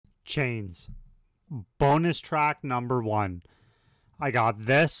Chains. Bonus track number 1. I got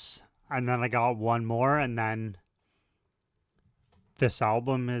this, and then I got one more, and then this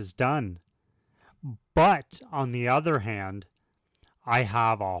album is done. But on the other hand, I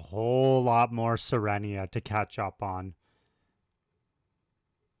have a whole lot more Sirenia to catch up on.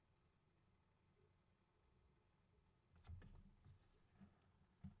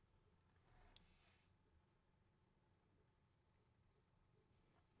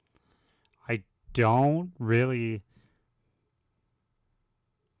 I don't really...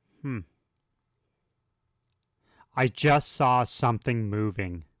 I just saw something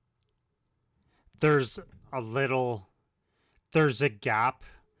moving. There's a gap,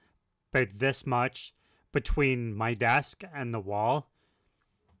 but this much between my desk and the wall.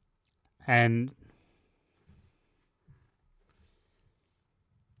 And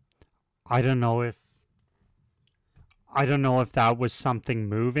I don't know if that was something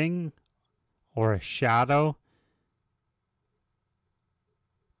moving or a shadow.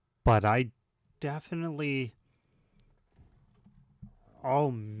 But I definitely...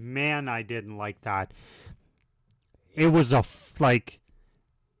 Oh man, I didn't like that. It was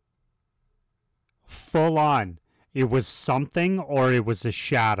full on. It was something or it was a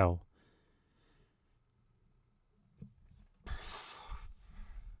shadow.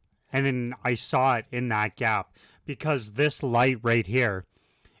 And then I saw it in that gap because this light right here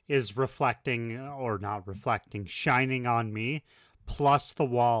is reflecting, or not reflecting, shining on me plus the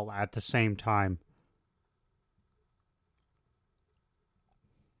wall at the same time.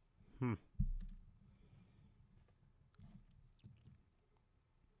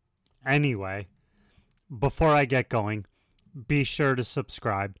 Anyway, before I get going, be sure to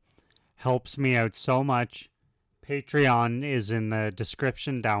subscribe. Helps me out so much. Patreon is in the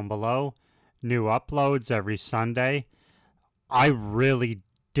description down below. New uploads every Sunday. I really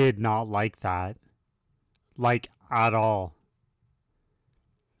did not like that. Like, at all.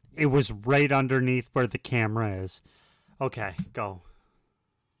 It was right underneath where the camera is. Okay, go.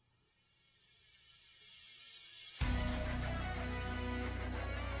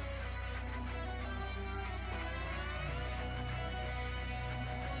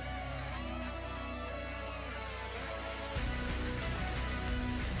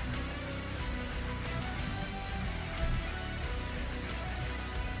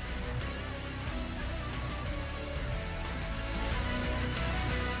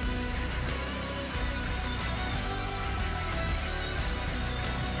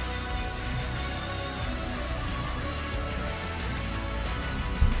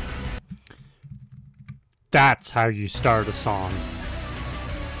 That's how you start a song.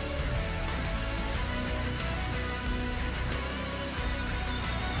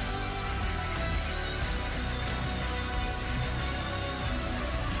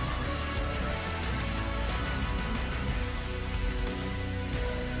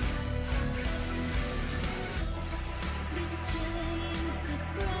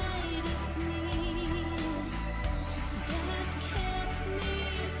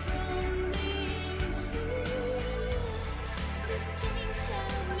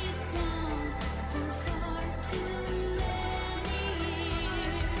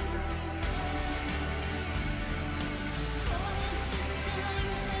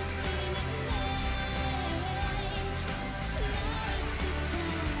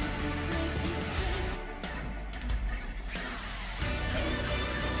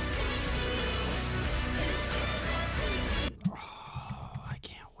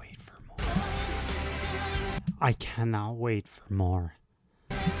 I cannot wait for more.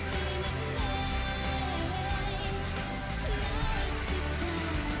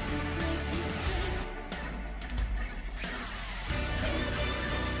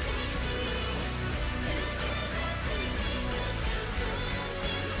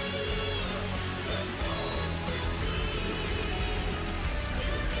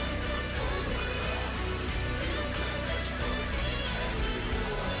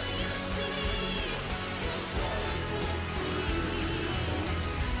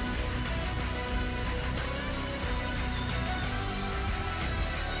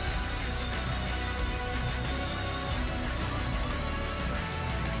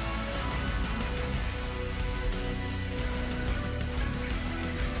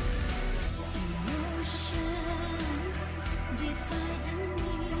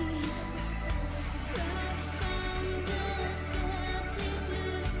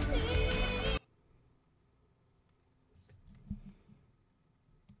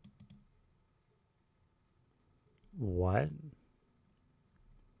 What?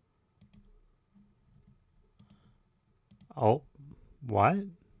 Oh, what?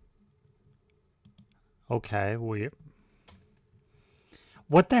 Okay,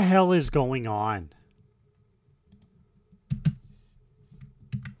 what the hell is going on?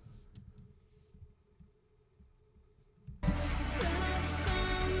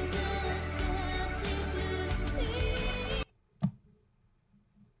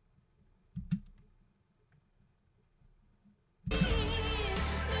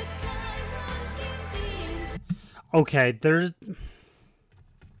 Okay, there's...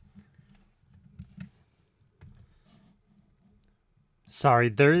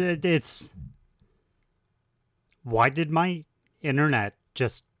 Sorry, it's... Why did my internet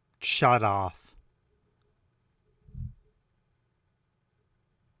just shut off?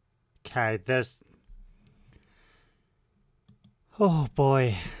 Okay, this... Oh,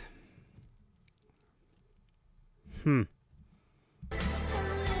 boy.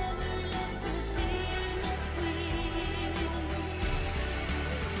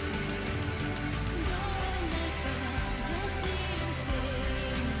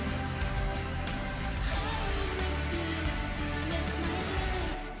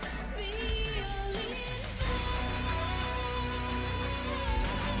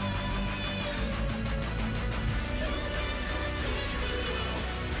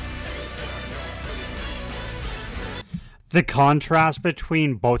 The contrast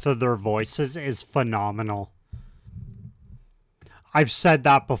between both of their voices is phenomenal. I've said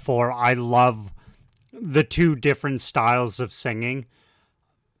that before. I love the two different styles of singing.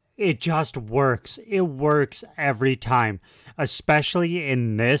 It just works. It works every time. Especially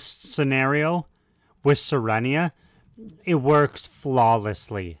in this scenario with Sirenia. It works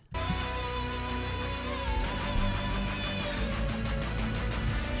flawlessly.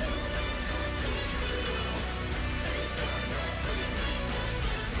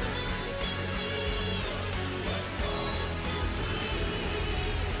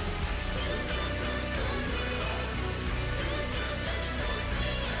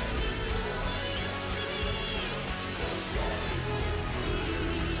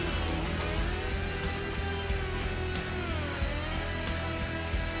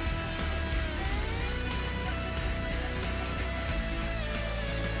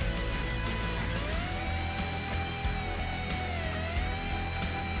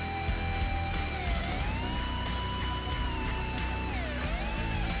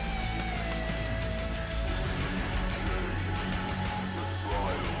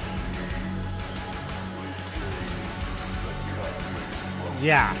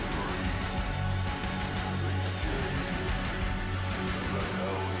 Yeah.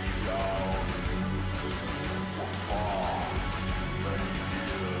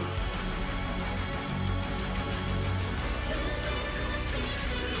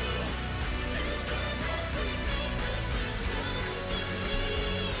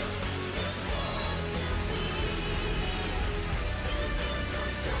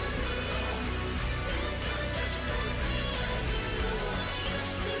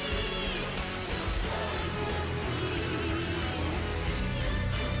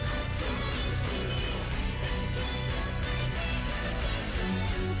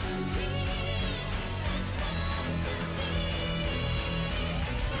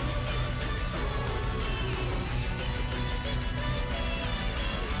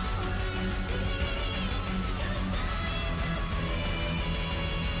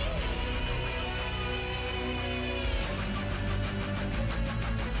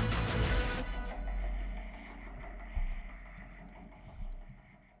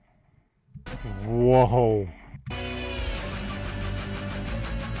 Whoa.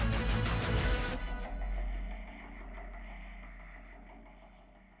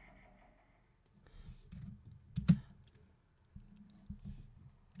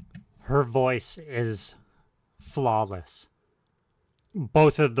 Her voice is flawless.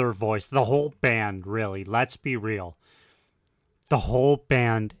 Both of their voice, the whole band, really, let's be real. The whole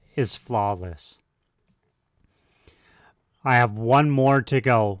band is flawless. I have one more to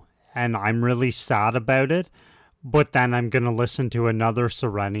go, and I'm really sad about it, but then I'm going to listen to another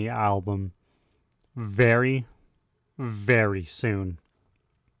Sirenia album very, very soon.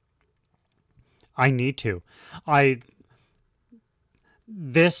 I need to.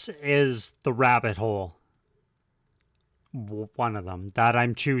 This is the rabbit hole. One of them that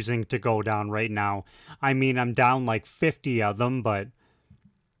I'm choosing to go down right now. I mean, I'm down like 50 of them, but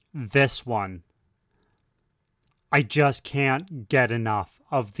this one, I just can't get enough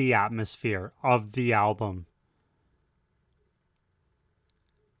of the atmosphere of the album.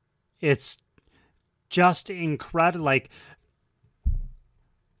 It's just incredible. Like,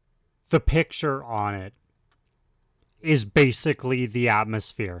 the picture on it is basically the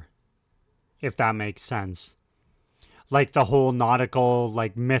atmosphere. if that makes sense. Like the whole nautical,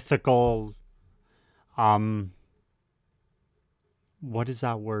 like mythical, what is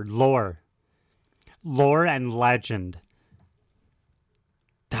that word? Lore and legend.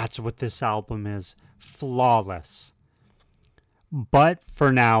 That's what this album is. Flawless. But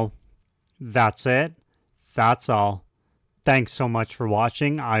for now, that's it. That's all. Thanks so much for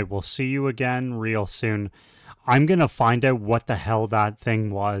watching. I will see you again real soon. I'm going to find out what the hell that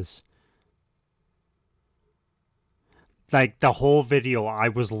thing was. Like the whole video, I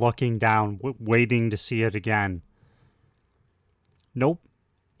was looking down, waiting to see it again. Nope.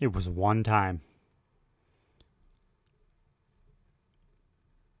 It was one time.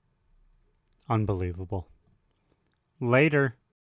 Unbelievable. Later.